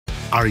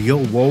Are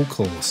your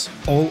vocals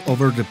all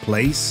over the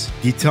place?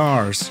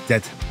 Guitars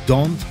that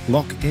don't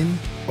lock in?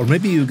 Or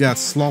maybe you got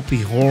sloppy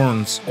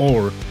horns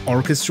or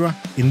orchestra?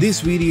 In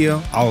this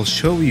video, I'll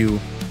show you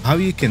how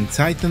you can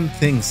tighten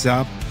things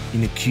up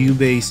in a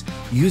Cubase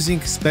using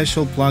a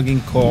special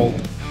plugin called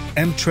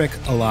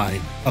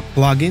MTrackAlign, a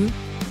plugin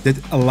that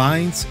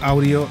aligns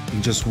audio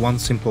in just one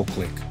simple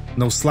click.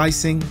 No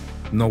slicing,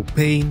 no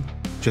pain,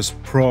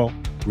 just pro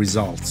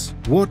results.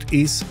 What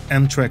is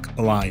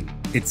MTrackAlign?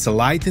 It's a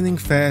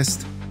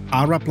lightning-fast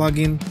ARA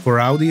plugin for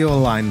audio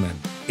alignment.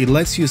 It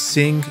lets you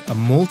sync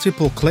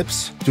multiple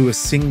clips to a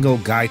single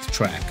guide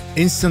track.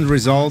 Instant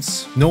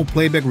results, no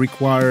playback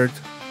required,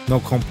 no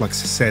complex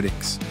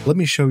settings. Let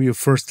me show you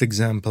first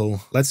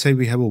example. Let's say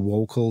we have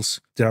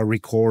vocals that are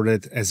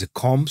recorded as a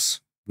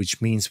comps,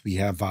 which means we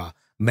have a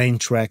main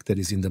track that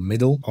is in the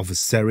middle of a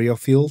stereo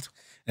field,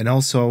 and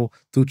also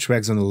two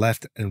tracks on the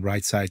left and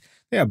right side.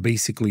 They are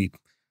basically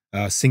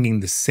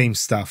singing the same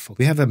stuff.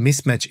 We have a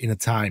mismatch in a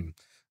time.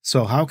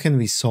 So how can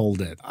we solve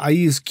that? I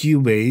use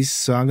Cubase,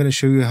 so I'm going to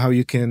show you how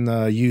you can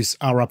use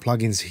ARA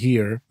plugins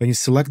here. When you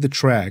select the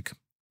track,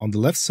 on the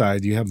left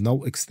side, you have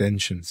no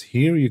extensions.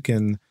 Here you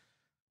can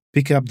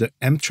pick up the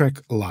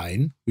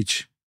MTrackAlign,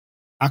 which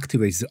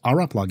activates the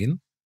ARA plugin.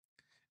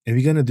 And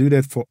we're going to do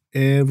that for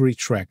every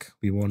track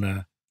we want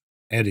to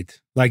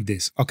edit, like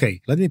this. Okay,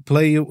 let me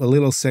play you a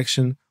little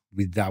section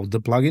without the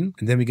plugin,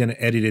 and then we're going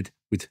to edit it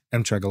with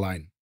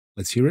MTrackAlign.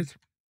 Let's hear it.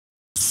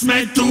 As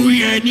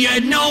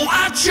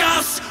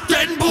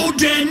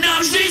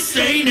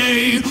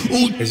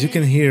you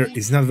can hear,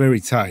 it's not very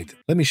tight.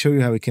 Let me show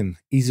you how we can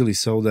easily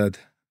solve that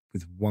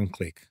with one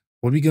click.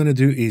 What we're going to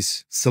do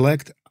is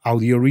select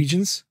audio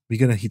regions. We're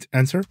going to hit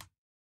enter,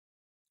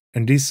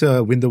 and this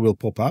window will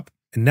pop up.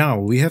 And now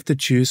we have to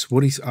choose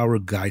what is our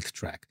guide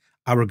track.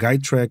 Our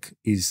guide track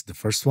is the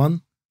first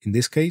one in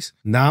this case.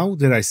 Now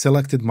that I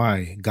selected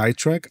my guide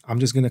track, I'm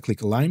just going to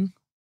click align.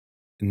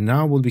 And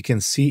now what we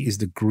can see is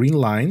the green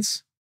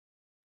lines,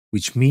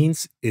 which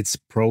means it's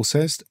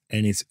processed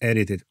and it's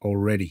edited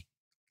already.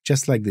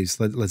 Just like this.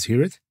 Let's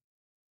hear it.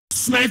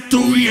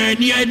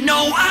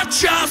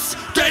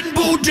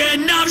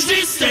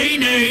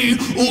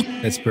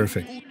 That's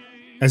perfect.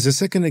 As a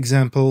second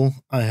example,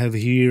 I have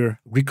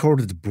here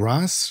recorded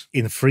brass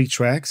in 3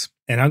 tracks,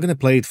 and I'm going to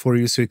play it for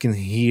you so you can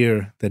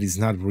hear that it's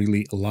not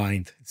really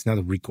aligned. It's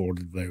not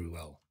recorded very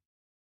well.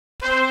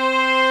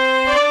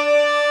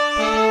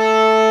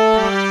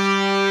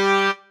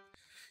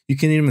 You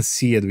can even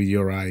see it with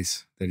your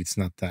eyes that it's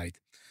not tight.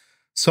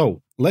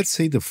 So let's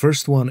say the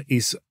first one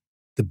is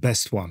the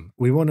best one.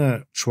 We want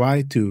to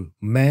try to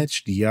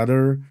match the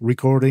other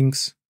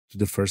recordings to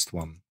the first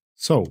one.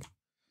 So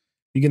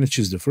you're going to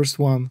choose the first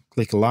one,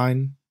 click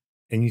align,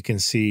 and you can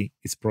see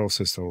it's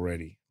processed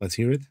already. Let's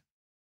hear it.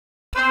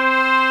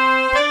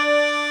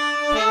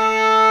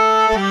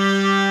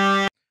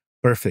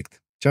 Perfect.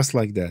 Just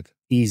like that.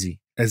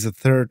 Easy. As a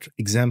third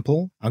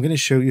example, I'm going to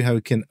show you how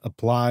you can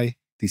apply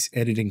this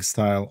editing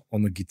style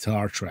on a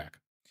guitar track.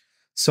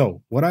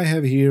 So what I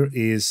have here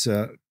is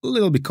a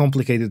little bit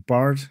complicated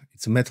part.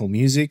 It's metal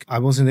music. I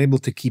wasn't able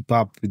to keep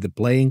up with the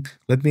playing.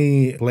 Let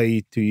me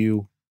play to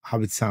you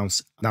how it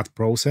sounds not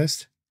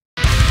processed.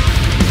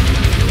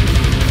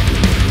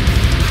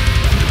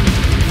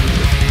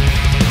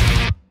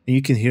 And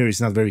you can hear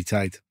it's not very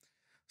tight.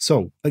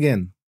 So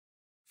again,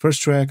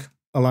 first track,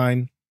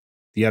 align.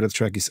 The other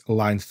track is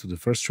aligned to the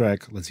first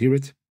track. Let's hear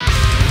it.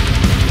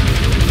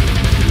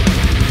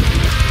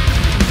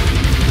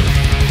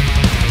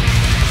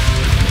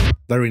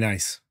 Very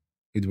nice.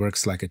 It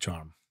works like a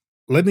charm.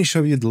 Let me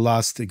show you the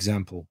last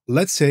example.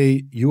 Let's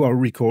say you are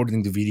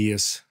recording the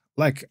videos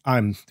like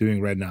I'm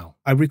doing right now.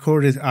 I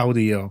recorded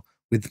audio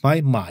with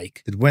my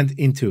mic that went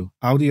into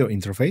audio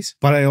interface,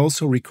 but I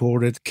also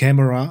recorded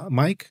camera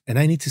mic and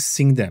I need to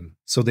sync them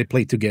so they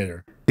play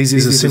together. This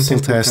is a simple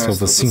test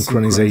of a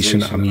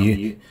synchronization.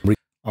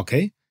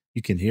 Okay,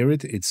 you can hear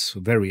it. It's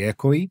very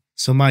echoey.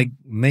 So my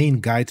main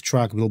guide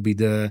track will be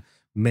the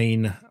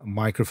main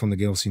microphone that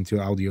goes into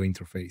audio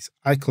interface.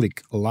 I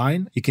click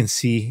align. You can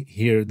see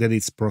here that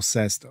it's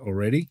processed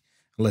already.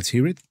 Let's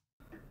hear it.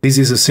 This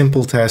is a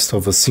simple test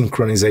of a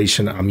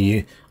synchronization.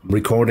 I'm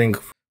recording.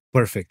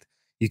 Perfect.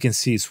 You can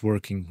see it's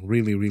working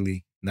really,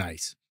 really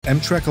nice.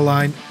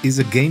 MTrackAlign is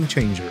a game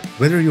changer.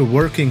 Whether you're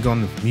working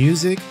on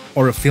music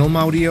or a film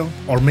audio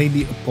or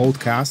maybe a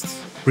podcast,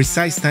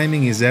 precise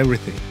timing is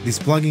everything. This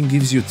plugin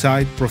gives you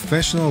tight,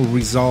 professional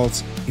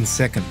results in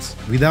seconds,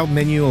 without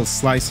manual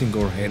slicing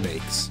or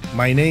headaches.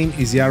 My name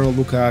is Jaro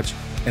Lukács,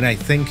 and I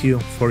thank you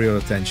for your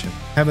attention.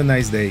 Have a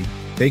nice day.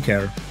 Take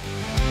care.